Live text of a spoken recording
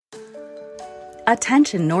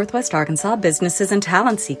Attention Northwest Arkansas businesses and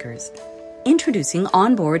talent seekers. Introducing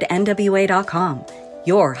OnboardNWA.com,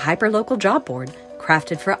 your hyperlocal job board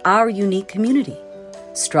crafted for our unique community.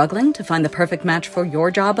 Struggling to find the perfect match for your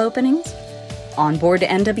job openings? Onboard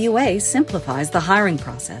NWA simplifies the hiring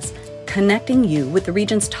process, connecting you with the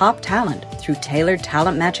region's top talent through tailored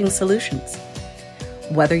talent matching solutions.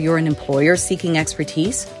 Whether you're an employer seeking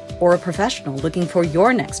expertise or a professional looking for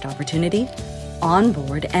your next opportunity,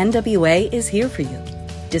 Onboard NWA is here for you.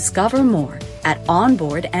 Discover more at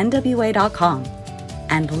onboardnwa.com,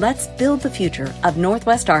 and let's build the future of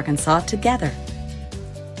Northwest Arkansas together.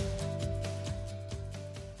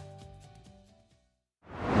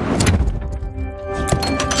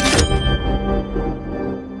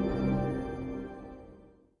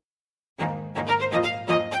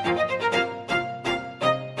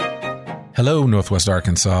 Hello, Northwest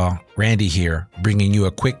Arkansas. Randy here, bringing you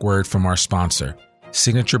a quick word from our sponsor,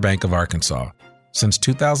 Signature Bank of Arkansas. Since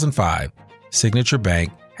 2005, Signature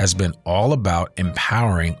Bank has been all about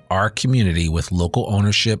empowering our community with local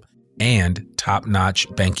ownership and top-notch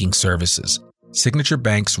banking services. Signature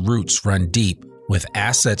Bank's roots run deep with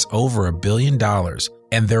assets over $1 billion,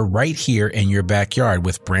 and they're right here in your backyard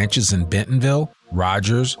with branches in Bentonville,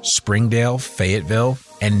 Rogers, Springdale, Fayetteville,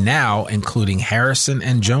 and now including Harrison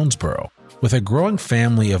and Jonesboro. With a growing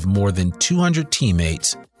family of more than 200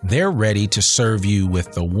 teammates, they're ready to serve you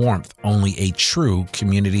with the warmth only a true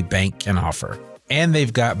community bank can offer. And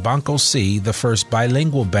they've got Banco C, the first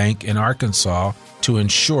bilingual bank in Arkansas, to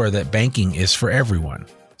ensure that banking is for everyone.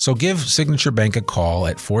 So give Signature Bank a call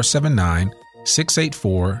at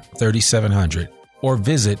 479-684-3700 or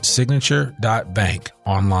visit signature.bank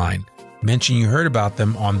online. Mention you heard about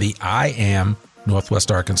them on the I Am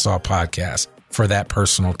Northwest Arkansas podcast for that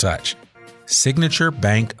personal touch. Signature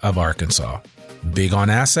Bank of Arkansas. Big on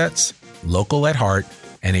assets, local at heart,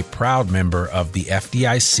 and a proud member of the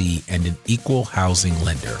FDIC and an equal housing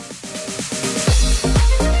lender.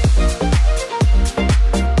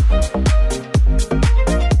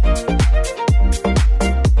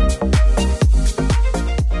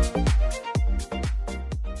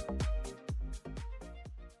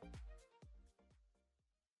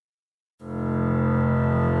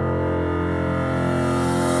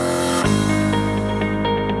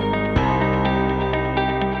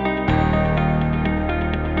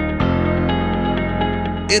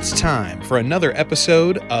 It's time for another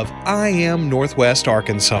episode of I Am Northwest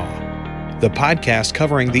Arkansas, the podcast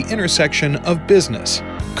covering the intersection of business,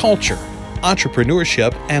 culture,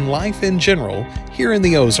 entrepreneurship, and life in general here in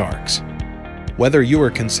the Ozarks. Whether you are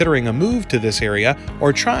considering a move to this area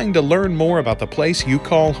or trying to learn more about the place you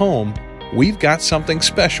call home, we've got something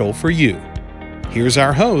special for you. Here's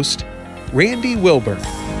our host, Randy Wilburn.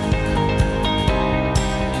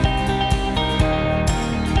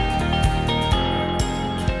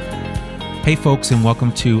 Hey folks, and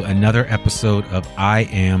welcome to another episode of I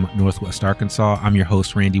Am Northwest Arkansas. I'm your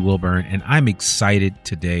host, Randy Wilburn, and I'm excited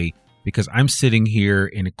today because I'm sitting here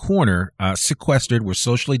in a corner, sequestered. We're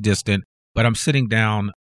socially distant, but I'm sitting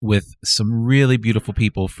down with some really beautiful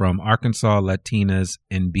people from Arkansas, Latinas,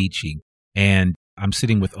 and Beachy. And I'm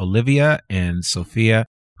sitting with Olivia and Sophia,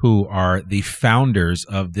 who are the founders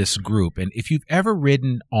of this group. And if you've ever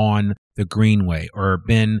ridden on the Greenway or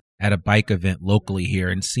been at a bike event locally here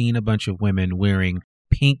and seen a bunch of women wearing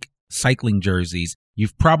pink cycling jerseys,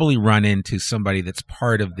 you've probably run into somebody that's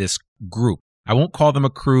part of this group. I won't call them a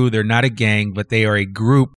crew. They're not a gang, but they are a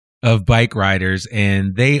group of bike riders,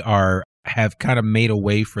 and they have kind of made a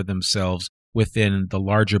way for themselves within the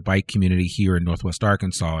larger bike community here in Northwest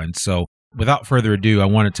Arkansas. And so without further ado, I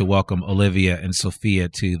wanted to welcome Olivia and Sophia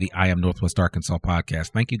to the I Am Northwest Arkansas podcast.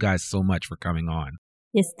 Thank you guys so much for coming on.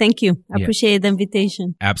 Yes, thank you. I appreciate the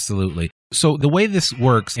invitation. Absolutely. So the way this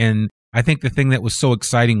works, and I think the thing that was so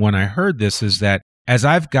exciting when I heard this is that as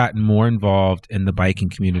I've gotten more involved in the biking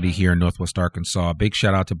community here in Northwest Arkansas, big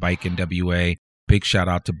shout out to Bike NWA, big shout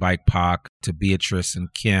out to Bike POC, to Beatrice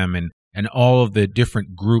and Kim and all of the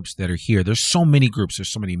different groups that are here. There's so many groups.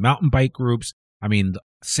 There's so many mountain bike groups. I mean,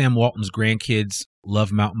 Sam Walton's grandkids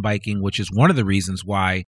love mountain biking, which is one of the reasons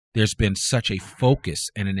why there's been such a focus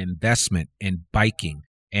and an investment in biking.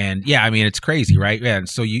 And yeah, I mean, it's crazy, right? Yeah. And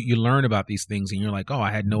so you learn about these things and you're like, oh,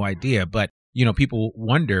 I had no idea. But, you know, people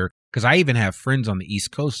wonder, because I even have friends on the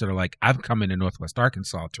East Coast that are like, I've come into Northwest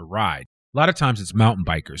Arkansas to ride. A lot of times it's mountain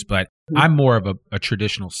bikers, but I'm more of a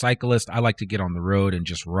traditional cyclist. I like to get on the road and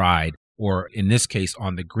just ride, or in this case,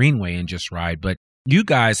 on the Greenway and just ride. But you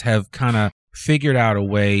guys have kind of figured out a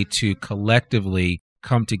way to collectively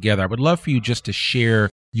come together. I would love for you just to share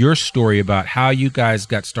your story about how you guys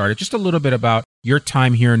got started, just a little bit about your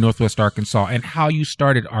time here in Northwest Arkansas and how you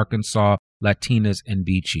started Arkansas Latinas in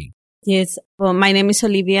BC. Yes. Well, my name is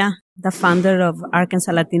Olivia, the founder of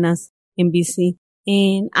Arkansas Latinas in BC.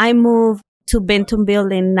 And I moved to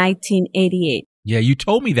Bentonville in 1988. Yeah, you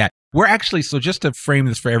told me that. We're actually, so just to frame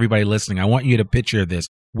this for everybody listening, I want you to picture this.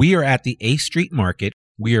 We are at the A Street Market.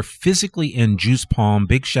 We are physically in Juice Palm.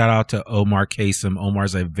 Big shout out to Omar Kasem.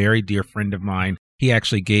 Omar's a very dear friend of mine. He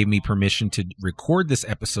actually gave me permission to record this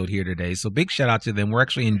episode here today. So big shout out to them. We're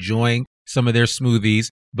actually enjoying some of their smoothies,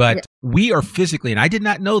 but we are physically, and I did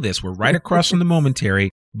not know this, we're right across from the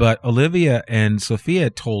Momentary, but Olivia and Sophia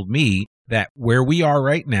told me that where we are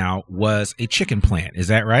right now was a chicken plant. Is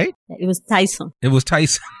that right? It was Tyson. It was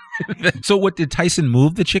Tyson. So what, did Tyson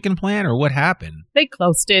move the chicken plant or what happened? They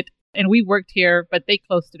closed it. And we worked here, but they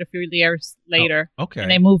closed it a few years later. Oh, okay.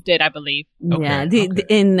 And they moved it, I believe. Yeah.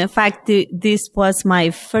 In fact, this was my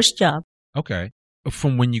first job. Okay.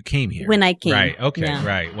 From when you came here? When I came. Right. Okay. Yeah.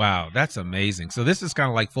 Right. Wow. That's amazing. So this is kind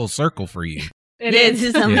of like full circle for you. It Yes, is.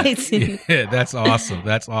 it's amazing. Yeah, that's awesome.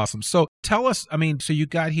 That's awesome. So tell us, I mean, so you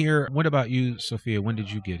got here. What about you, Sophia? When did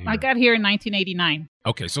you get here? I got here in 1989.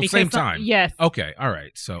 Okay. So Because same time. Yes. Okay. All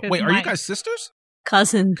right. So wait, are you guys sisters?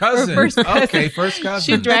 Cousin. Cousins. First cousin. Okay. First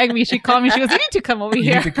cousin. She dragged me. She called me. She goes, you need to come over You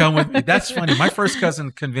here. need to come with me. That's funny. My first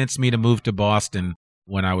cousin convinced me to move to Boston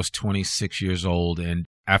when I was 26 years old, and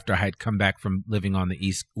after I had come back from living on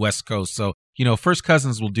the West Coast. So, you know, first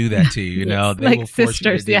cousins will do that to you. You know, they Like will force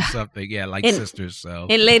sisters, you to do yeah. something. Yeah, like And- sisters. So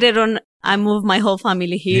And later on, I moved my whole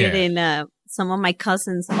family here, Yeah. and some of my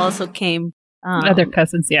cousins also came Other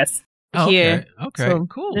cousins, yes. here. Okay. So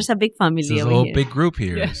Cool. There's a big family There's a over whole here. big group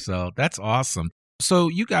here. Yeah. So that's awesome. So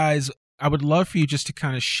you guys, I would love for you just to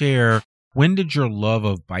kind of share, when did your love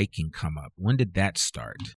of biking come up? When did that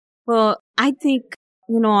start? Well, I think,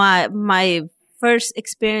 my first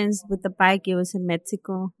experience with the bike, it was in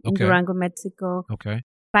Mexico, in Okay. Durango, Mexico. Okay.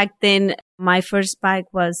 Back then, my first bike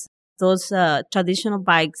was those traditional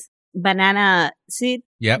bikes, banana seat.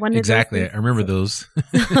 Yep, One of those exactly. things. I remember those.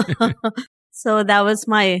 So that was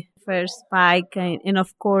my first bike. And of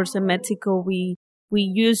course, in Mexico, we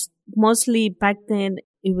used mostly back then,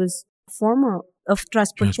 it was a form of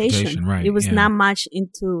transportation. Right, It was yeah. not much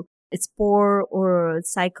into sport or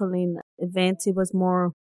cycling events. It was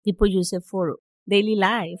more people use it for daily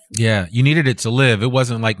life. Yeah, you needed it to live. It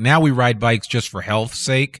wasn't like now we ride bikes just for health's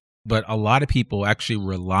sake, but a lot of people actually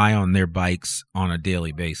rely on their bikes on a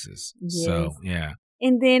daily basis. So, yeah.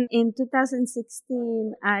 And then in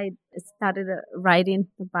 2016, I started riding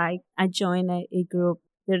the bike. I joined a group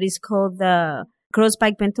that is called the Cross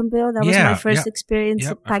Bike Bentonville. That was Yeah, my first yeah. experience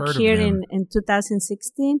Yep, I've back heard of here them. in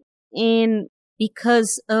 2016. And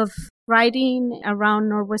because of riding around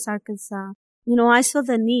Northwest Arkansas, I saw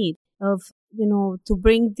the need of, to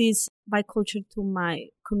bring this bike culture to my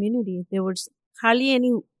community. There was hardly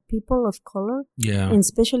any people of color, Yeah. and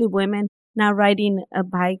especially women, now riding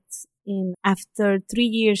bikes. And after 3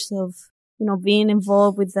 years of, being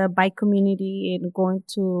involved with the bike community and going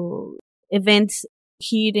to events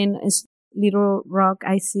here in Little Rock,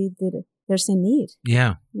 I see that there's a need.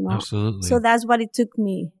 Yeah, You know? absolutely. So that's what it took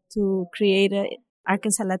me to create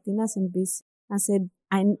Arkansas Latinas in BC. I said,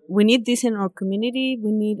 we need this in our community.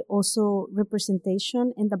 We need also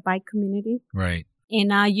representation in the bike community. Right.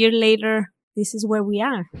 And a year later, this is where we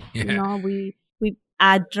are. Yeah.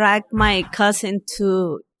 I dragged my cousin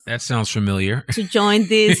to That sounds familiar. join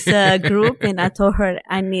this group, and I told her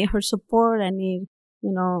I need her support. I need,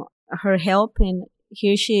 her help, and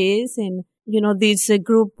here she is. And this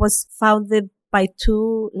group was founded by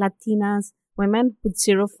 2 Latinas women with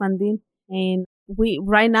zero funding, and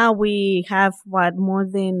right now we have more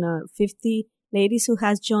than 50 ladies who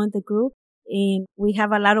has joined the group, and we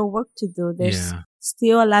have a lot of work to do. There's Yeah.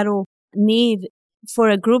 still a lot of need for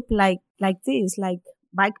a group like this, like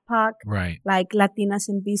Bike Park, Right. like Latinas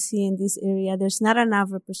in BC in this area. There's not enough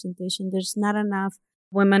representation. There's not enough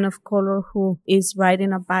women of color who is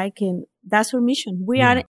riding a bike, and that's our mission. We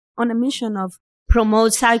Yeah. are on a mission of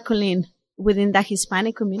promote cycling within the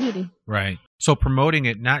Hispanic community. Right. So promoting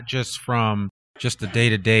it not just from just the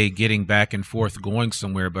day-to-day getting back and forth going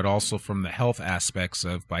somewhere, but also from the health aspects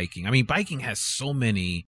of biking. I mean, biking has so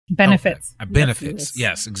many Benefits. benefits. Yes.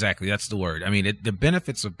 Yes, exactly. That's the word. I mean, the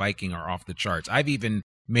benefits of biking are off the charts. I've even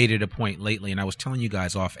made it a point lately, and I was telling you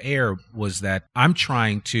guys off air, was that I'm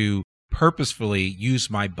trying to purposefully use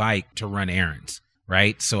my bike to run errands.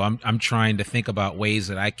 Right. So I'm trying to think about ways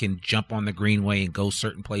that I can jump on the Greenway and go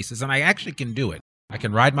certain places. And I actually can do it. I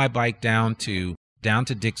can ride my bike down to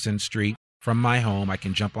Dixon Street from my home. I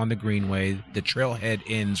can jump on the Greenway. The trailhead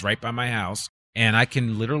ends right by my house, and I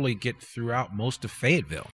can literally get throughout most of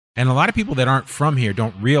Fayetteville. And a lot of people that aren't from here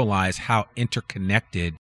don't realize how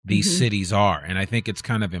interconnected these cities are. And I think it's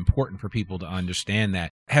kind of important for people to understand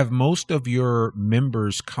that. Have most of your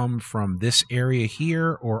members come from this area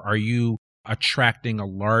here, or are you attracting a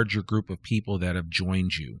larger group of people that have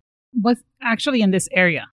joined you? Was actually in this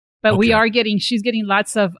area, but she's getting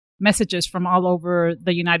lots of messages from all over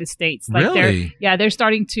the United States. Like really? They're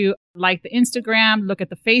starting to like the Instagram, look at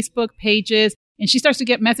the Facebook pages. And she starts to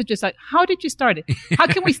get messages like, how did you start it? How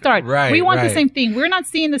can we start? We want the same thing. We're not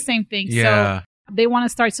seeing the same thing. Yeah. So they want to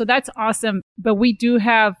start. So that's awesome. But we do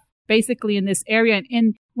have basically in this area.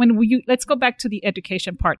 And when let's go back to the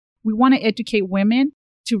education part. We want to educate women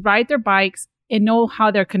to ride their bikes and know how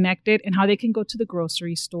they're connected and how they can go to the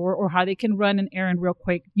grocery store or how they can run an errand real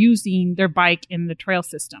quick using their bike in the trail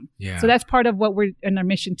system. Yeah. So that's part of what we're in our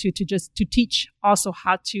mission to teach also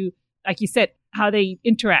how to, like you said, how they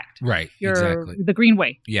interact. Right. Exactly. The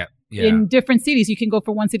Greenway. Yeah. Yeah. In different cities, you can go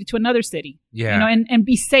from one city to another city. Yeah. You know, and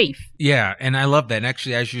be safe. Yeah. And I love that. And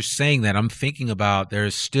actually, as you're saying that, I'm thinking about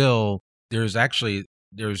there's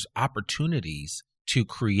opportunities to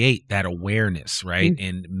create that awareness, right?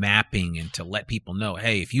 And mapping and to let people know,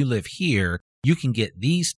 hey, if you live here, you can get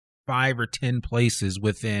these 5 or 10 places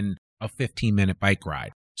within a 15-minute bike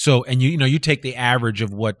ride. So, and you take the average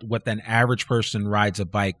of what an average person rides a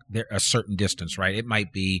bike a certain distance, right? It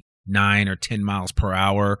might be 9 or 10 miles per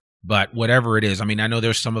hour, but whatever it is. I mean, I know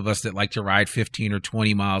there's some of us that like to ride 15 or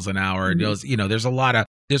 20 miles an hour. Mm-hmm.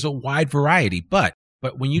 There's a wide variety, but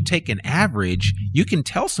when you take an average, you can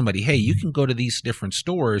tell somebody, hey, you can go to these different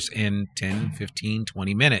stores in 10, 15,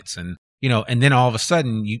 20 minutes. And, and then all of a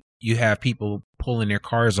sudden you have people pulling their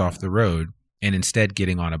cars off the road and instead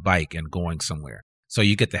getting on a bike and going somewhere. So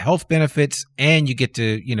you get the health benefits and you get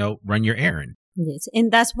to, run your errand. Yes. And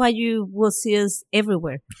that's why you will see us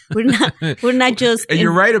everywhere. We're not just. And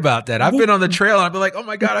you're right about that. I've been on the trail and I've been like, oh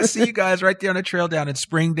my God, I see you guys right there on the trail down in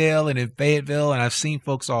Springdale and in Fayetteville. And I've seen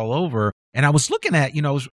folks all over. And I was looking at,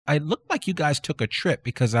 I looked like you guys took a trip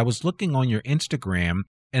because I was looking on your Instagram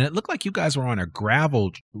and it looked like you guys were on a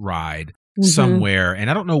gravel ride somewhere. And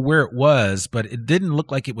I don't know where it was, but it didn't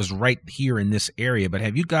look like it was right here in this area. But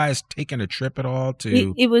have you guys taken a trip at all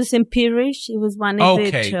to? It was in Pea Ridge. It was one of the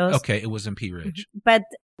trails. Okay. It was in Pea Ridge. But,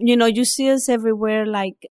 you see us everywhere.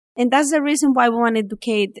 And that's the reason why we want to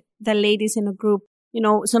educate the ladies in a group.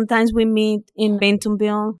 Sometimes we meet in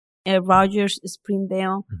Bentonville, Rogers,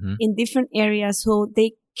 Springdale, in different areas so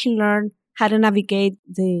they can learn how to navigate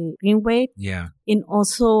the Greenway. Yeah. And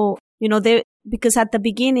also, because at the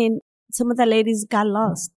beginning, some of the ladies got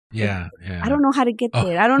lost. Yeah. I don't know how to get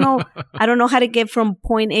there. I don't know how to get from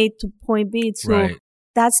point A to point B. So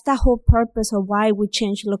that's the whole purpose of why we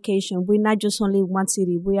change location. We're not just only one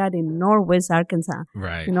city. We are in Northwest Arkansas.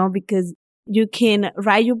 Right. Because you can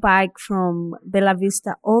ride your bike from Bella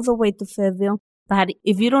Vista all the way to Fayetteville. But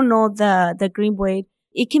if you don't know the Greenway,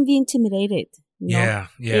 it can be intimidated. Yeah.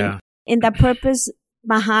 And the purpose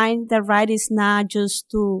behind the ride is not just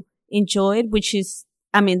to enjoy it, which is,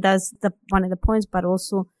 that's one of the points, but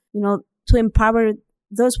also, to empower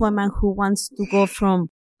those women who wants to go from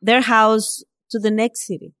their house to the next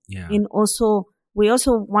city. Yeah. And also, we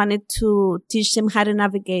also wanted to teach them how to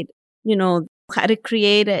navigate, how to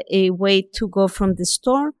create a way to go from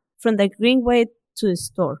the Greenway to the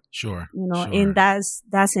store. Sure. And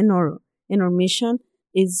that's in our mission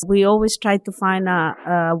is we always try to find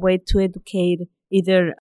a way to educate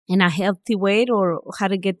either in a healthy way or how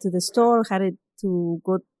to get to the store, how to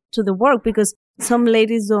go to the work, because some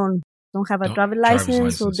ladies don't have a driver's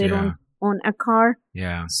license or they don't own a car.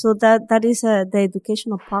 Yeah. So that is the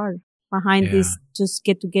educational part behind this, just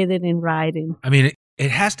get together and ride. It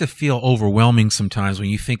has to feel overwhelming sometimes when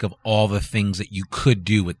you think of all the things that you could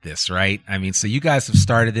do with this, right? So you guys have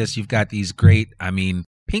started this. You've got these great,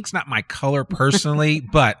 pink's not my color personally,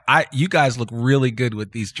 but you guys look really good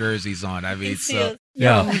with these jerseys on. So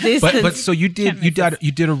you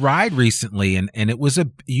did a ride recently and it was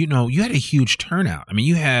you had a huge turnout.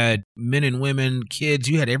 You had men and women, kids,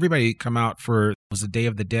 you had everybody come out for, it was the Day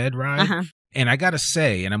of the Dead ride. Uh-huh. And I got to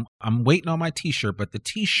say, and I'm waiting on my t-shirt, but the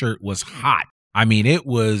t-shirt was hot. It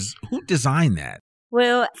was, who designed that?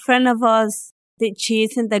 Well, a friend of us, she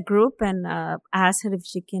is in the group and asked her if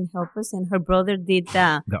she can help us. And her brother did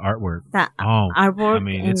the artwork.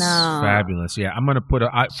 Artwork. It's fabulous. Yeah, I'm going to put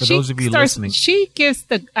for those of you listening. She gives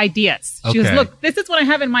the ideas. She goes, look, this is what I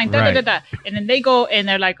have in mind. Da, da, da, da. And then they go and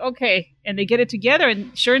they're like, okay. And they get it together.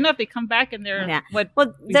 And sure enough, they come back and they're we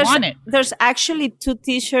wanted. There's actually 2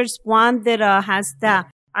 t-shirts. One that has the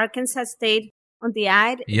Arkansas State on the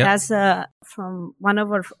ad. Yep. That's from one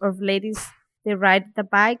of our ladies. They ride the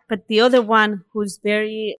bike. But the other one who's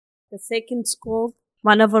the second school,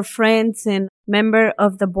 one of our friends and member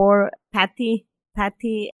of the board, Patty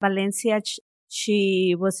Patty Valencia,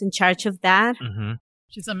 she was in charge of that. Mm-hmm.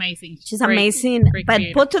 She's amazing. She's Great- amazing. great But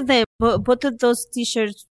creator. both of those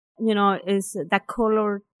t-shirts, is that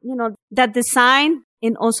color, that design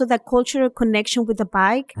and also that cultural connection with the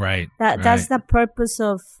bike. Right. That's the purpose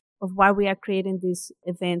of why we are creating this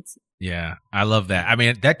event. Yeah, I love that. I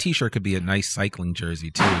mean, that T-shirt could be a nice cycling jersey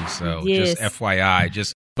too. So Yes. just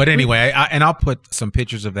FYI, but anyway, I'll put some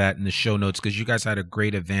pictures of that in the show notes because you guys had a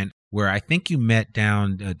great event where I think you met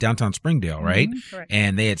downtown Springdale, right? Correct.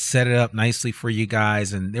 And they had set it up nicely for you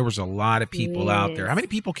guys, and there was a lot of people out there. Yes. How many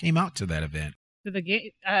people came out to that event? To the game,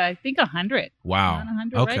 I think 100. Wow. Around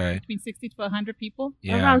 100, Okay. right? Between 60 to 100 people.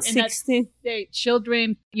 Yeah. Around And that's- 60. They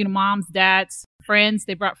children, moms, dads, friends.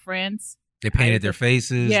 They brought friends. They painted their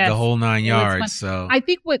faces, Yes. the whole 9 It was fun. yards. So I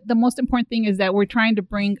think what the most important thing is that we're trying to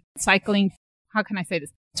bring cycling. How can I say this?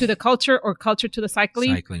 To the culture or culture to the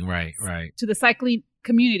cycling. right. To the cycling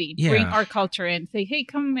community. Yeah. Bring our culture and say, hey,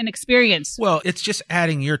 come and experience. Well, it's just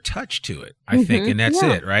adding your touch to it, I think, and that's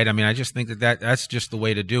Yeah. it, right? I mean, I just think that's just the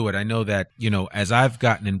way to do it. I know that, as I've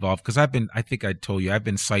gotten involved, because I think I told you, I've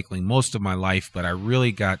been cycling most of my life, but I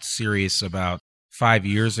really got serious about 5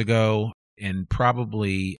 years ago. And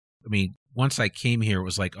probably, once I came here, it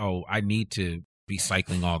was like, oh, I need to be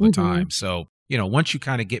cycling all the time. So, once you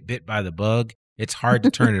kind of get bit by the bug, it's hard to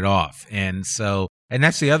turn it off. And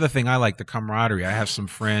that's the other thing I like, the camaraderie. I have some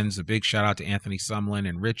friends, a big shout out to Anthony Sumlin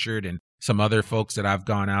and Richard and some other folks that I've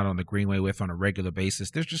gone out on the Greenway with on a regular basis.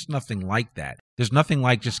 There's just nothing like that. There's nothing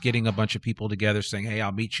like just getting a bunch of people together saying, hey,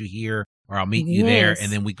 I'll meet you here or I'll meet you there. Yes.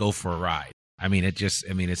 And then we go for a ride.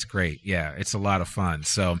 It's great. Yeah, it's a lot of fun.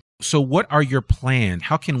 So what are your plans?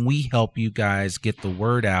 How can we help you guys get the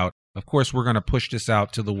word out? Of course, we're going to push this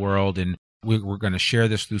out to the world and we're going to share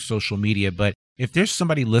this through social media. But if there's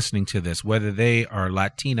somebody listening to this, whether they are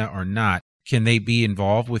Latina or not, can they be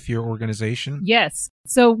involved with your organization? Yes.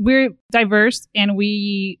 So we're diverse and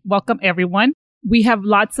we welcome everyone. We have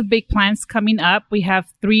lots of big plans coming up. We have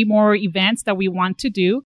 3 more events that we want to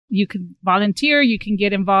do. You can volunteer, you can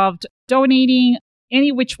get involved donating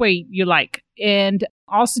any which way you like. And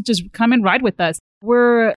also just come and ride with us.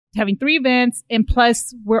 We're having 3 events and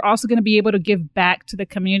plus we're also going to be able to give back to the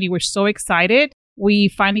community. We're so excited. We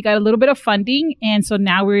finally got a little bit of funding. And so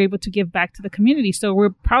now we're able to give back to the community. So we're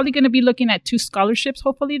probably going to be looking at 2 scholarships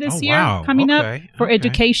hopefully this year coming up for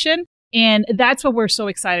education. And that's what we're so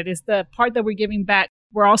excited is the part that we're giving back.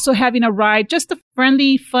 We're also having a ride, just a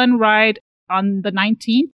friendly, fun ride on the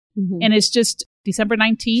 19th. And it's just December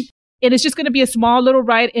 19th. And it's just going to be a small little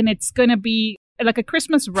ride and it's going to be like a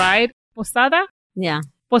Christmas ride. Posada? Yeah.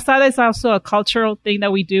 Posada is also a cultural thing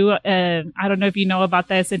that we do. I don't know if you know about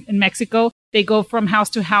this in Mexico. They go from house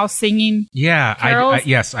to house singing. Yeah, carols,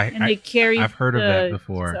 and they carry. I've heard of that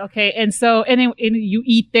before. Okay, and then you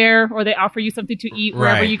eat there, or they offer you something to eat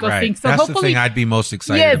wherever you go sing. So that's hopefully, the thing I'd be most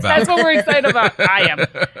excited about. Yes, that's what we're excited about. I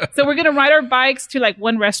am. So we're gonna ride our bikes to like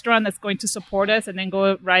one restaurant that's going to support us, and then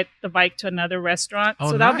go ride the bike to another restaurant.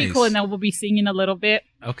 Oh, so that'll be nice. cool, and then we'll be singing a little bit.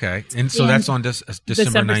 Okay, and so And that's on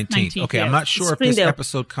December 19th. Okay, yes. I'm not sure if this Springdale.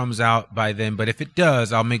 episode comes out by then, but if it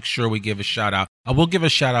does, I'll make sure we give a shout out. I will give a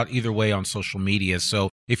shout out either way on social media. So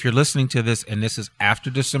if you're listening to this and this is after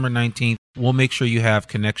December 19th, we'll make sure you have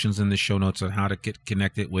connections in the show notes on how to get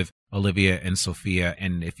connected with Olivia and Sophia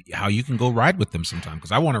and how you can go ride with them sometime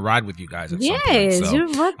because I want to ride with you guys at some point. Yes, So you're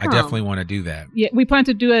welcome. I definitely want to do that. Yeah, we plan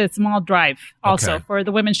to do a small drive also Okay. for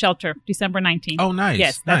the women's shelter, December 19th. Oh, nice.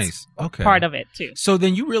 Yes, that's nice. Okay. part of it too. So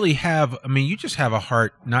then you really have, you just have a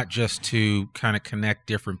heart not just to kind of connect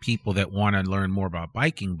different people that want to learn more about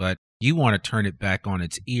biking, but you want to turn it back on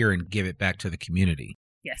its ear and give it back to the community.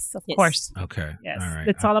 Yes, of Yes. course. Okay. Yes, All right.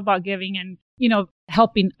 it's all about giving and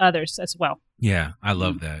helping others as well. Yeah, I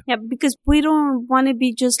love that. Yeah, because we don't want to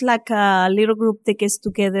be just like a little group that gets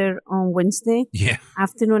together on Wednesday Yeah.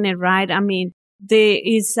 afternoon and ride. There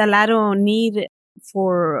is a lot of need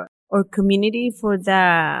for our community, for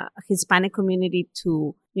the Hispanic community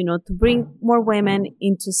to bring more women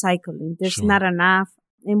into cycling. There's Sure. not enough.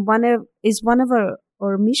 And it's one of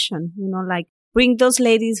our mission, bring those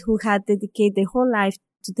ladies who had dedicated their whole life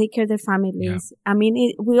to take care of their families. Yeah.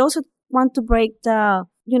 We also want to break the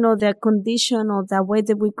condition or the way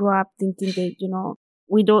that we grew up thinking that,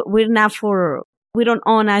 we don't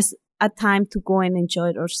own us a time to go and enjoy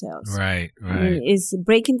it ourselves. Right. It's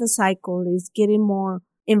breaking the cycle, it's getting more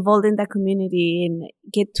involved in the community and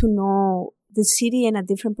get to know the city in a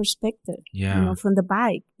different perspective. Yeah. From the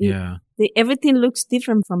bike. Yeah. Everything looks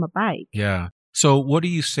different from a bike. Yeah. So what do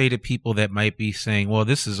you say to people that might be saying, well,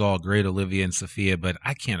 this is all great, Olivia and Sophia, but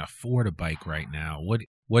I can't afford a bike right now. What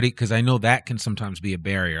Because I know that can sometimes be a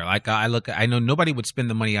barrier. Like I know nobody would spend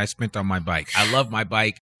the money I spent on my bike. I love my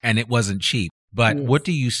bike and it wasn't cheap. But what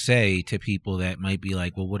do you say to people that might be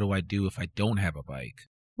like, well, what do I do if I don't have a bike?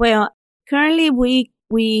 Well, currently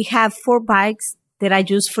we have 4 bikes that I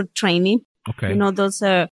use for training. Okay. You know, those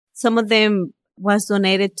are, some of them was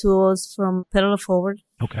donated to us from Pedal Forward.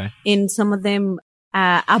 Okay. And some of them,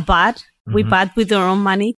 I bought. We bought with our own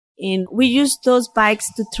money. And we use those bikes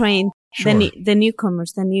to train the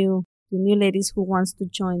newcomers, the new ladies who wants to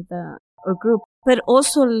join our group. But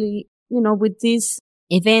also, you know, with these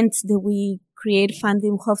events that we create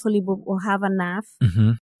funding, hopefully we'll have enough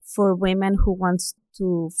for women who wants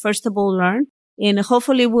to, first of all, learn. And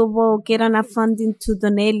hopefully we will get enough funding to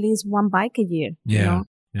donate at least 1 bike a year. Yeah. You know?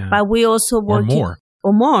 Yeah. But we also work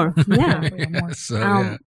or more. Yeah.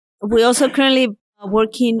 So, we also currently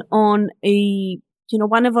working on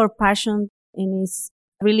one of our passions, and it's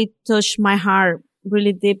really touched my heart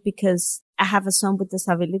really deep because I have a son with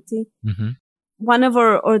disability. One of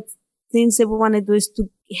our things that we want to do is to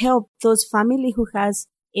help those family who has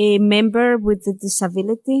a member with a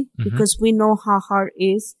disability, because we know how hard it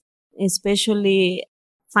is, especially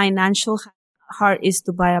financial hard is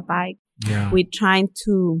to buy a bike. Yeah. We're trying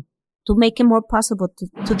to make it more possible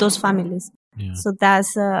to those families. Yeah. So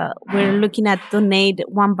that's, we're looking at donate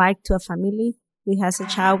 1 bike to a family who has a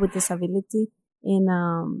child with disability.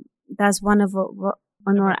 And, that's one of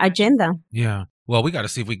on our agenda. Yeah. Well, we got to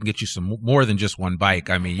see if we can get you some more than just 1 bike.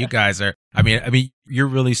 I mean, you guys are, I mean, you're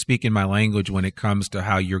really speaking my language when it comes to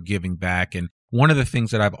how you're giving back. And one of the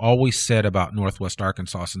things that I've always said about Northwest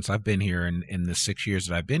Arkansas since I've been here in the 6 years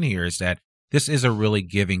that I've been here is that this is a really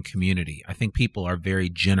giving community. I think people are very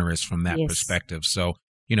generous from that perspective. So,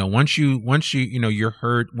 you know, once you're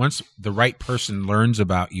heard, once the right person learns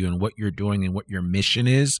about you and what you're doing and what your mission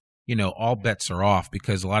is, you know, all bets are off,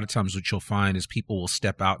 because a lot of times what you'll find is people will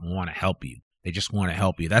step out and want to help you. They just want to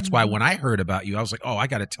help you. That's why when I heard about you, I was like, oh, I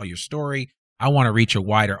got to tell your story. I want to reach a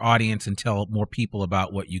wider audience and tell more people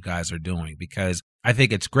about what you guys are doing, because I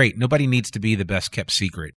think it's great. Nobody needs to be the best kept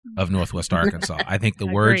secret of Northwest Arkansas. I think the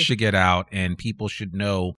word should get out and people should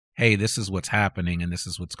know, hey, this is what's happening and this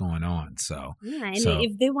is what's going on. So,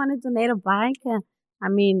 if they want to donate a bike,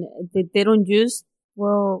 they don't use,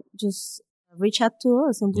 well, just reach out to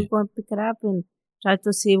us and we're going to pick it up and try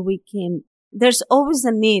to see if we can. There's always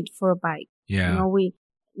a need for a bike. Yeah. We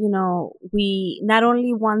not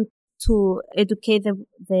only want to educate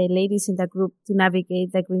the ladies in the group to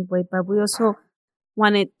navigate the Greenway, but we also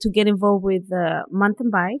wanted to get involved with the mountain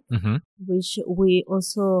bike, which we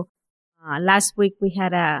also, last week we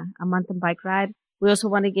had a mountain bike ride. We also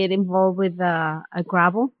want to get involved with a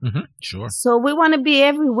gravel. Sure. So we want to be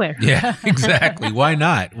everywhere. Yeah, exactly. Why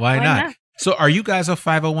not? Why not? So are you guys a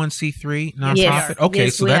 501c3 nonprofit? Yes. Okay,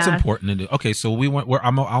 yes, so that's important to do. Okay, so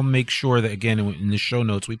I'll make sure that, again, in the show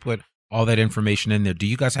notes, we put all that information in there. Do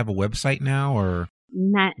you guys have a website now, or?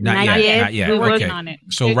 Not yet. Not yet. We're okay. working on it.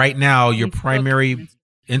 So right now, your primary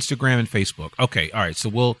Instagram and Facebook. Okay, all right.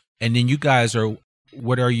 So and then you guys are,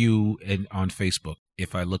 what are you on Facebook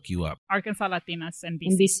if I look you up? Arkansas Latinas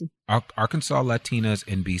NBC. Arkansas Latinas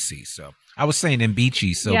NBC. So I was saying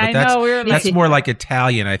NBC, so yeah, but that's more like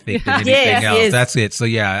Italian, I think, than anything else. Yes. That's it. So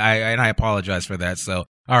yeah, I apologize for that. So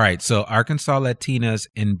all right, so Arkansas Latinas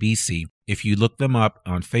NBC. If you look them up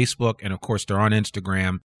on Facebook, and of course they're on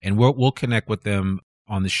Instagram, and we'll connect with them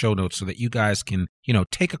on the show notes so that you guys can,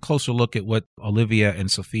 take a closer look at what Olivia and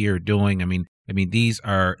Sophia are doing. I mean, these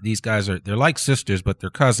guys they're like sisters, but they're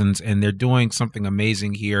cousins, and they're doing something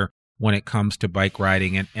amazing here when it comes to bike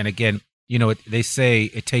riding. And again, they say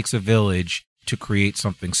it takes a village to create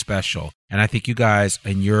something special. And I think you guys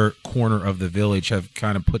in your corner of the village have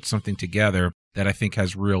kind of put something together that I think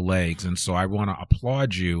has real legs. And so I want to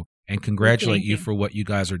applaud you and congratulate you for what you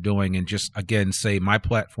guys are doing. And just, again, say my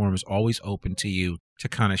platform is always open to you to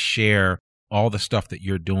kind of share all the stuff that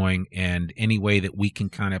you're doing and any way that we can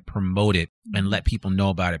kind of promote it and let people know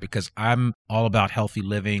about it, because I'm all about healthy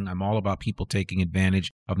living. I'm all about people taking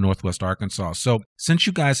advantage of Northwest Arkansas. So since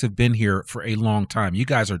you guys have been here for a long time, you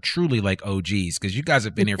guys are truly like OGs, because you guys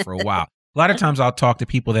have been here for a while. A lot of times I'll talk to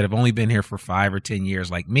people that have only been here for 5 or 10 years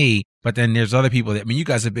like me, but then there's other people that, you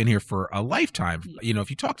guys have been here for a lifetime, if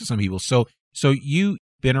you talk to some people. So you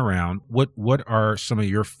been around, what are some of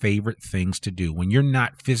your favorite things to do when you're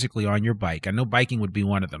not physically on your bike? I know biking would be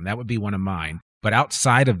one of them. That would be one of mine. But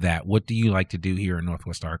outside of that, what do you like to do here in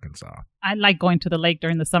Northwest Arkansas? I like going to the lake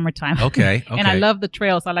during the summertime. Okay. And I love the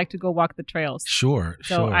trails. I like to go walk the trails. Sure.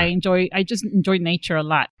 So I just enjoy nature a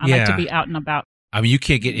lot. I like to be out and about. You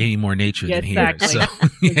can't get any more nature than exactly. here. So,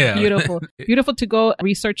 yeah. Beautiful. Beautiful to go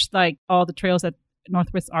research like all the trails that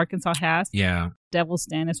Northwest Arkansas has. Yeah. Devil's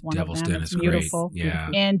Den is one Devil's of them. Den It's is beautiful. great. Yeah.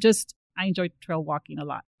 And just, I enjoy trail walking a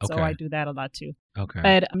lot. So Okay. I do that a lot too. Okay.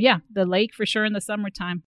 But yeah, the lake for sure in the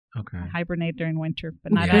summertime. Okay. I hibernate during winter,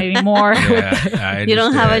 but not Yeah. anymore. Yeah, I You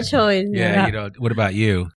don't have a understand. choice. Yeah, you know. What about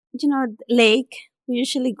you? You know, lake. We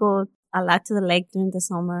usually go a lot to the lake during the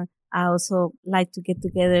summer. I also like to get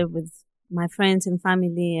together with my friends and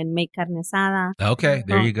family and make carne asada. Okay,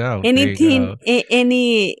 there you go. Anything, There you go.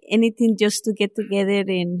 anything just to get together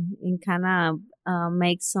and kind of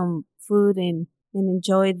make some food and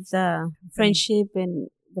enjoy the friendship and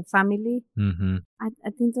the family. Mm-hmm. I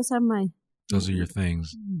think those are my. Those are your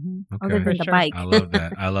things. Mm-hmm. Okay. Other than the sure. bike. I love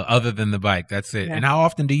that. Other than the bike. That's it. Yeah. And how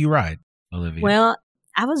often do you ride, Olivia? Well,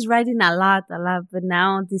 I was riding a lot, but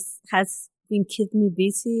now this has been keeping me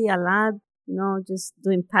busy a lot. You know, just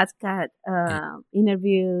doing podcast,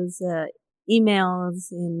 interviews,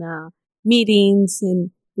 emails, and meetings,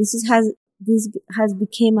 and this has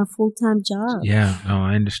become a full-time job. Yeah, no,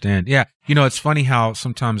 I understand. Yeah. You know, it's funny how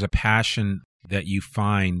sometimes a passion that you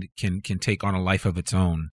find can take on a life of its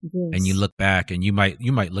own. Yes. And you look back and you might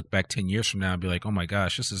look back 10 years from now and be like, oh my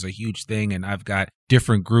gosh, this is a huge thing. And I've got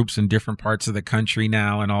different groups in different parts of the country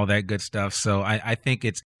now and all that good stuff. So I think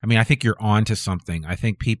I think you're on to something. I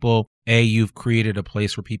think you've created a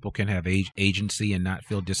place where people can have agency and not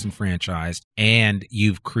feel disenfranchised. And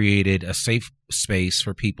you've created a safe space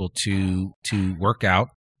for people to work out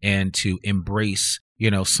and to embrace, you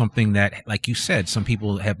know, something that, like you said, some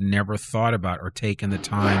people have never thought about or taken the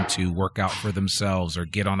time to work out for themselves or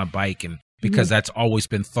get on a bike. And because that's always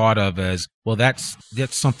been thought of as, well, that's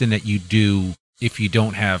something that you do if you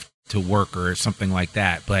don't have to work or something like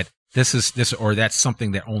that. But that's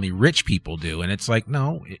something that only rich people do. And it's like,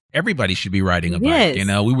 no, everybody should be riding a bike. Yes. You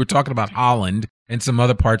know, we were talking about Holland and some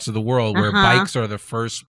other parts of the world where bikes are the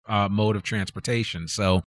first mode of transportation.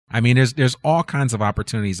 So, I mean, there's all kinds of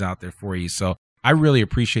opportunities out there for you. So I really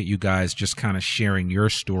appreciate you guys just kind of sharing your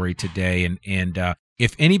story today. And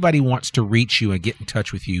if anybody wants to reach you and get in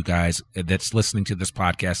touch with you guys that's listening to this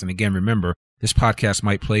podcast, and again, remember, this podcast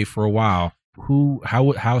might play for a while.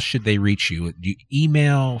 How should they reach you? Do you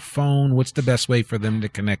email, phone? What's the best way for them to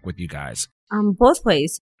connect with you guys? Both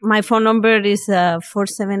ways. My phone number is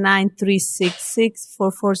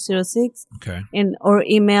 479-366-4406. Okay. And our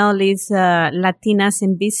email is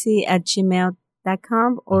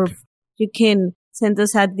latinasmbc@gmail.com, or Okay. you can send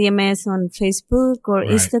us a DMS on Facebook or Right.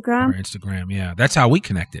 Instagram. Or Instagram, yeah. That's how we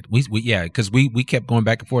connected. We because we kept going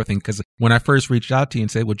back and forth. And because when I first reached out to you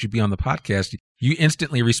and said, would you be on the podcast? You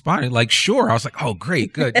instantly responded like, sure. I was like, oh,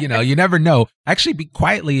 great, good. You know, you never know. Actually, be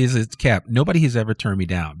quietly as it's kept. Nobody has ever turned me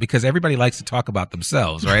down because everybody likes to talk about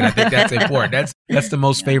themselves, right? I think that's important. That's the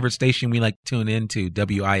most favorite station we like to tune into,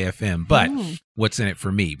 WIFM. But what's in it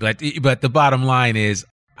for me? But the bottom line is,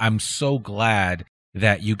 I'm so glad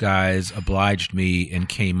that you guys obliged me and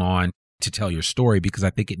came on to tell your story because I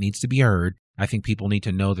think it needs to be heard. I think people need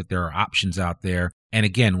to know that there are options out there. And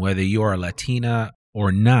again, whether you're a Latina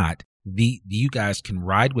or not, you guys can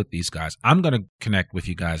ride with these guys. I'm going to connect with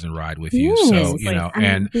you guys and ride with you. Yes, So, you know,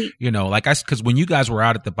 and because when you guys were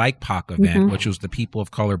out at the Bike POC event, which was the People of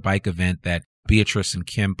Color bike event that Beatrice and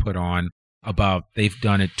Kim put on they've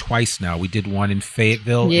done it twice now. We did one in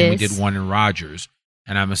Fayetteville and we did one in Rogers.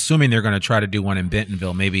 And I'm assuming they're going to try to do one in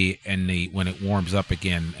Bentonville, maybe when it warms up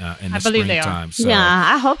again in the springtime. So,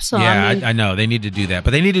 yeah, I hope so. Yeah, I know they need to do that, but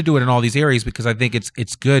they need to do it in all these areas because I think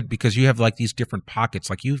it's good because you have like these different pockets.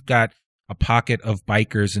 Like you've got a pocket of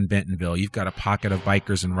bikers in Bentonville, you've got a pocket of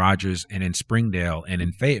bikers in Rogers and in Springdale and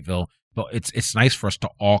in Fayetteville. But it's nice for us to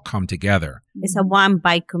all come together. It's a one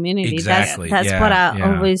bike community. Exactly. That's what I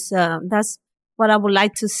always. That's what I would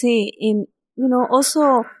like to see. In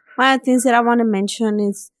also. One of the things that I want to mention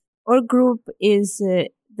is our group is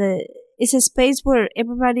it's a space where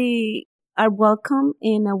everybody are welcome,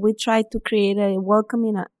 and we try to create a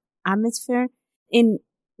welcoming atmosphere and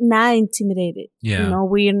not intimidated. Yeah. You know,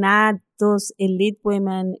 we're not those elite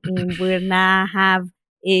women, and we're not have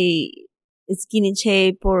a skinny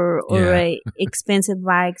shape or a expensive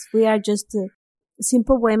bikes. We are just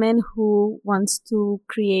simple women who wants to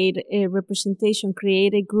create a representation,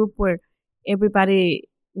 create a group where everybody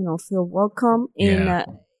feel welcome. And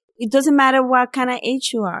it doesn't matter what kind of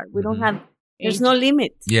age you are. We don't have, there's no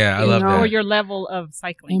limit. Yeah, I love that. Or your level of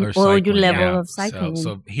cycling. Or your level of cycling.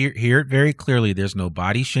 So hear it very clearly. There's no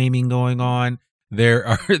body shaming going on.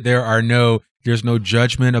 There's no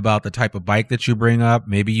judgment about the type of bike that you bring up.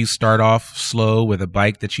 Maybe you start off slow with a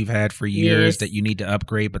bike that you've had for years that you need to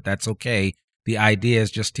upgrade, but that's okay. The idea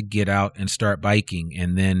is just to get out and start biking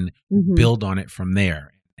and then build on it from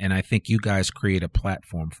there. And I think you guys create a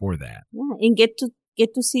platform for that. Yeah, and get to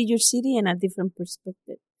see your city in a different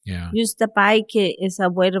perspective. use the bike as a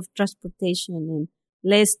way of transportation, and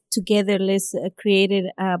let's create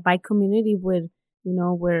a bike community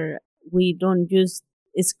where we don't use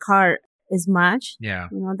its car as much. Yeah.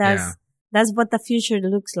 That's what the future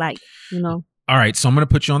looks like, All right. So I'm going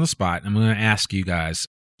to put you on the spot. I'm going to ask you guys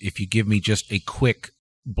if you give me just a quick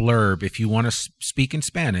blurb, if you want to speak in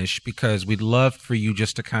Spanish, because we'd love for you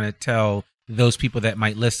just to kind of tell those people that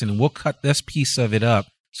might listen, and we'll cut this piece of it up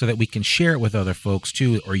so that we can share it with other folks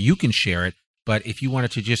too, or you can share it. But if you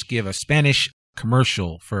wanted to just give a Spanish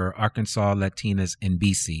commercial for Arkansas Latinas in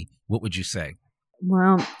BC, what would you say?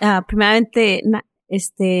 Well, primeramente,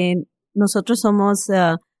 nosotros somos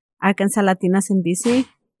Arkansas Latinas en BC.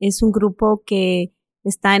 Es un grupo que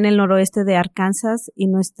está en el noroeste de Arkansas y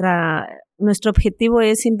nuestro objetivo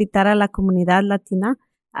es invitar a la comunidad latina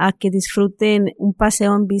a que disfruten un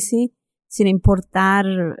paseo en bici sin importar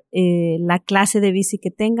la clase de bici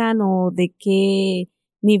que tengan o de qué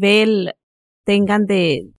nivel tengan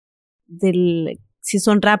si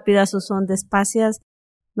son rápidas o son despacias.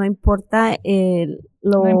 No importa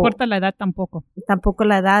no importa la edad tampoco. Tampoco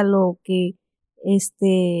la edad. Lo que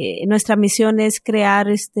nuestra misión es crear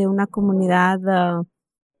una comunidad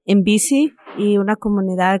en bici y una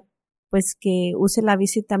comunidad pues que use la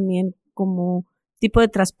bici también como tipo de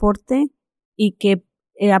transporte y que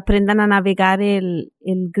aprendan a navegar el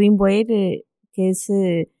Greenway, que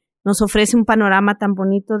nos ofrece un panorama tan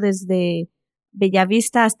bonito desde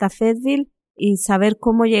Bellavista hasta Fayetteville, y saber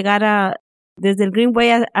cómo llegar desde el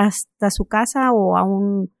Greenway hasta su casa o a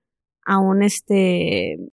un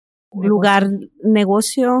lugar,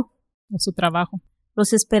 negocio. O su trabajo.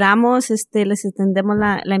 Los esperamos, les extendemos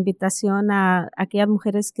la invitación a aquellas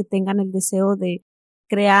mujeres que tengan el deseo de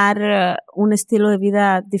crear un estilo de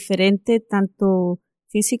vida diferente, tanto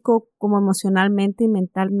físico como emocionalmente y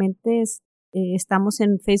mentalmente. Estamos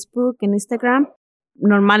en Facebook, en Instagram.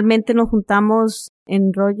 Normalmente nos juntamos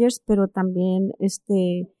en Rogers, pero también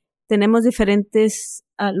tenemos diferentes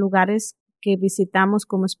lugares que visitamos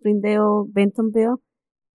como Springdale, Bentonville.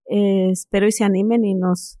 Espero y se animen y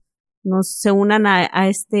se unan a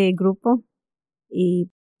este grupo, y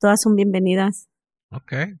todas son bienvenidas.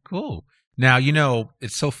 Okay, cool. Now,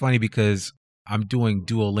 it's so funny because I'm doing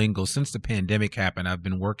Duolingo. Since the pandemic happened,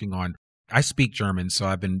 I speak German, so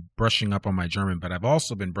I've been brushing up on my German, but I've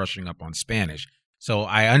also been brushing up on Spanish. So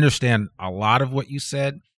I understand a lot of what you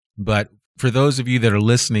said, but for those of you that are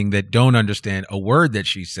listening that don't understand a word that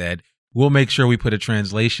she said, we'll make sure we put a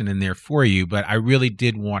translation in there for you. But I really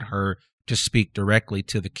did want her to speak directly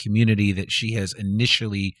to the community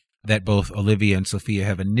that both Olivia and Sophia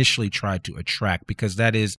have initially tried to attract, because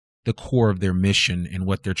that is the core of their mission and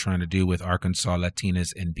what they're trying to do with Arkansas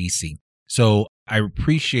Latinas in BC. So I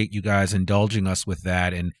appreciate you guys indulging us with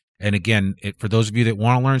that. And again, for those of you that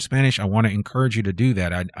want to learn Spanish, I want to encourage you to do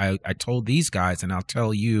that. I told these guys, and I'll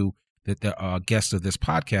tell you that the guests of this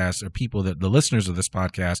podcast, or the listeners of this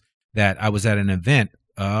podcast, that I was at an event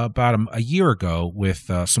about a year ago with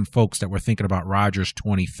some folks that were thinking about Rogers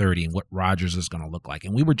 2030 and what Rogers is going to look like.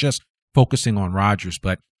 And we were just focusing on Rogers,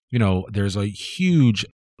 but there's a huge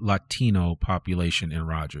Latino population in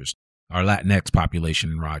Rogers, our Latinx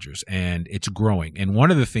population in Rogers, and it's growing. And one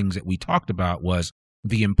of the things that we talked about was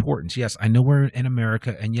the importance. Yes, I know we're in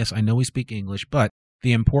America, and yes, I know we speak English, but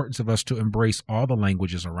the importance of us to embrace all the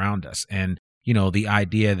languages around us. And, the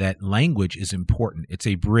idea that language is important. It's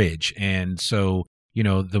a bridge. And so,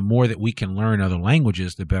 the more that we can learn other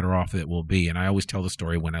languages, the better off it will be. And I always tell the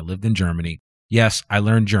story when I lived in Germany. Yes, I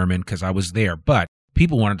learned German because I was there, but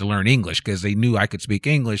people wanted to learn English because they knew I could speak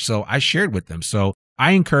English. So I shared with them. So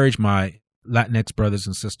I encourage my Latinx brothers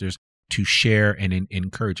and sisters to share and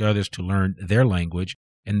encourage others to learn their language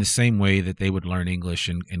in the same way that they would learn English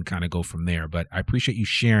and kind of go from there. But I appreciate you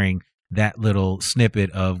sharing that little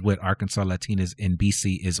snippet of what Arkansas Latinas in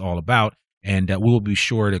BC is all about. And we will be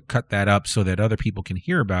sure to cut that up so that other people can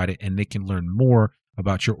hear about it and they can learn more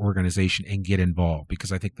about your organization and get involved,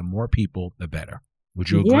 because I think the more people, the better. Would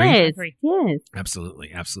you agree? Yes.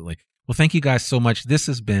 Absolutely. Absolutely. Well, thank you guys so much. This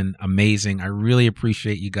has been amazing. I really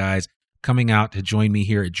appreciate you guys coming out to join me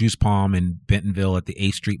here at Juice Palm in Bentonville at the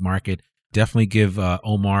A Street Market. Definitely give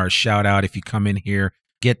Omar a shout out if you come in here.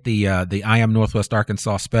 Get the I Am Northwest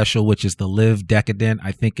Arkansas special, which is the Live Decadent.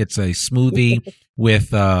 I think it's a smoothie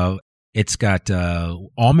with it's got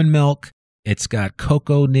almond milk, it's got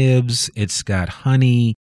cocoa nibs, it's got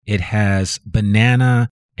honey, it has banana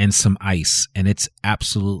and some ice, and it's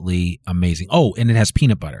absolutely amazing. Oh, and it has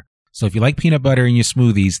peanut butter. So if you like peanut butter in your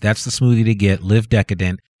smoothies, that's the smoothie to get. Live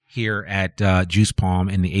Decadent here at Juice Palm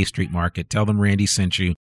in the A Street Market. Tell them Randy sent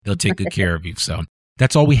you. They'll take good care of you. So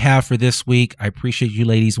that's all we have for this week. I appreciate you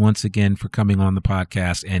ladies once again for coming on the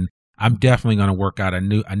podcast, and I'm definitely going to work out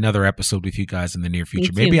another episode with you guys in the near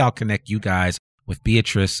future. Maybe I'll connect you guys with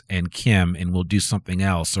Beatrice and Kim, and we'll do something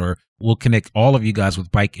else, or we'll connect all of you guys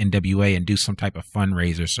with Bike NWA and do some type of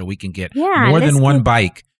fundraiser so we can get more than one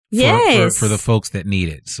bike for the folks that need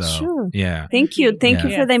it. So, yeah. Thank you. Thank you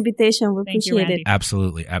for the invitation. We appreciate it.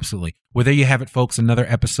 Absolutely. Absolutely. Well, there you have it, folks. Another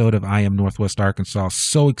episode of I Am Northwest Arkansas.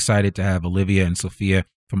 So excited to have Olivia and Sophia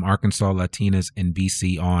from Arkansas Latinas in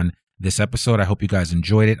BC on this episode. I hope you guys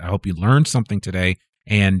enjoyed it. I hope you learned something today.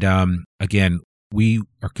 And again, we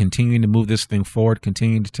are continuing to move this thing forward,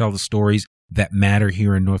 continuing to tell the stories that matter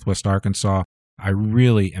here in Northwest Arkansas. I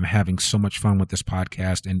really am having so much fun with this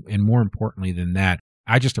podcast. And more importantly than that,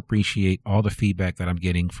 I just appreciate all the feedback that I'm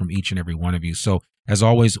getting from each and every one of you. So as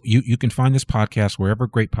always, you can find this podcast wherever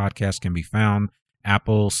great podcasts can be found: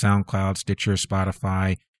 Apple, SoundCloud, Stitcher,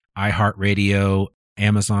 Spotify, iHeartRadio,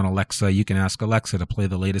 Amazon Alexa. You can ask Alexa to play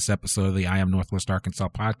the latest episode of the I Am Northwest Arkansas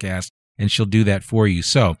podcast, and she'll do that for you.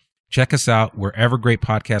 So check us out wherever great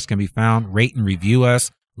podcasts can be found. Rate and review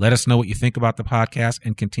us. Let us know what you think about the podcast,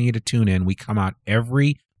 and continue to tune in. We come out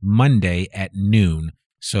every Monday at noon.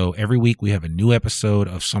 So every week we have a new episode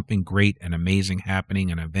of something great and amazing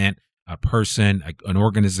happening, an event, a person, an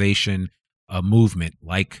organization, a movement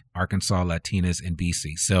like Arkansas Latinas in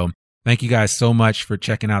BC. So thank you guys so much for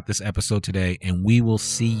checking out this episode today, and we will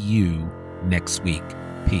see you next week.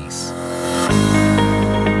 Peace.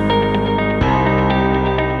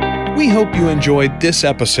 We hope you enjoyed this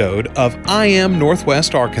episode of I Am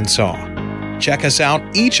Northwest Arkansas. Check us out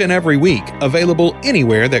each and every week, available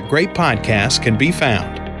anywhere that great podcasts can be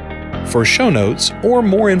found. For show notes or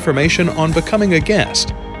more information on becoming a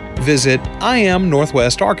guest, visit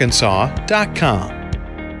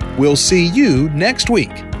IamNorthwestArkansas.com. We'll see you next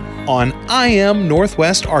week on I Am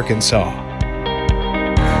Northwest Arkansas.